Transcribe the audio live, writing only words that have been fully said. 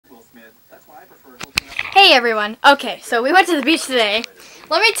Hey everyone. Okay, so we went to the beach today.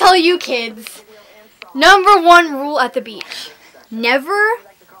 Let me tell you kids, number one rule at the beach. Never,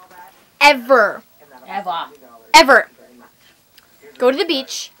 ever go to the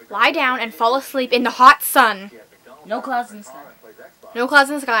beach, lie down, and fall asleep in the hot sun. No clouds in the sky. No clouds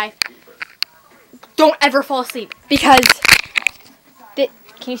in the sky. Don't ever fall asleep because, can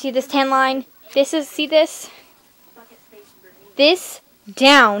you see this tan line? See this? This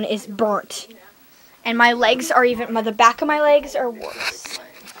down is burnt. And my legs are the back of my legs are worse.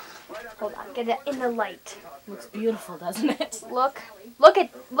 Hold on, get it in the light. Looks beautiful, doesn't it? Look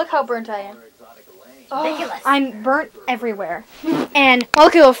how burnt I am. Ridiculous. I'm burnt everywhere. And my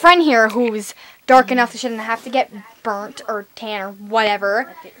little friend here who's dark enough that she doesn't have to get burnt or tan or whatever.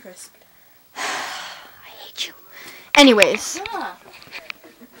 Like it crisp. I hate you. Anyways. Yeah.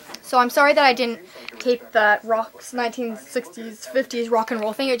 So I'm sorry that I didn't tape the 1960s, 50s rock and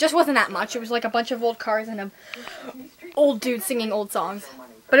roll thing. It just wasn't that much. It was like a bunch of old cars and a old dude singing old songs.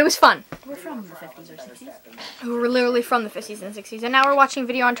 But it was fun. We're from the 50s or 60s. We were literally from the 50s and 60s. And now we're watching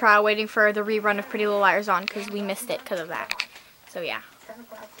Video on Trial, waiting for the rerun of Pretty Little Liars on because we missed it because of that. So yeah.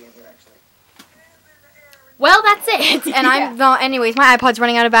 Well, that's it. And anyways, my iPod's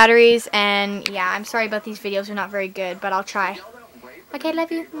running out of batteries. And yeah, I'm sorry about these videos. They're not very good, but I'll try. Okay,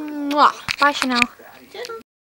 love you. Mwah. Bye, Chanel.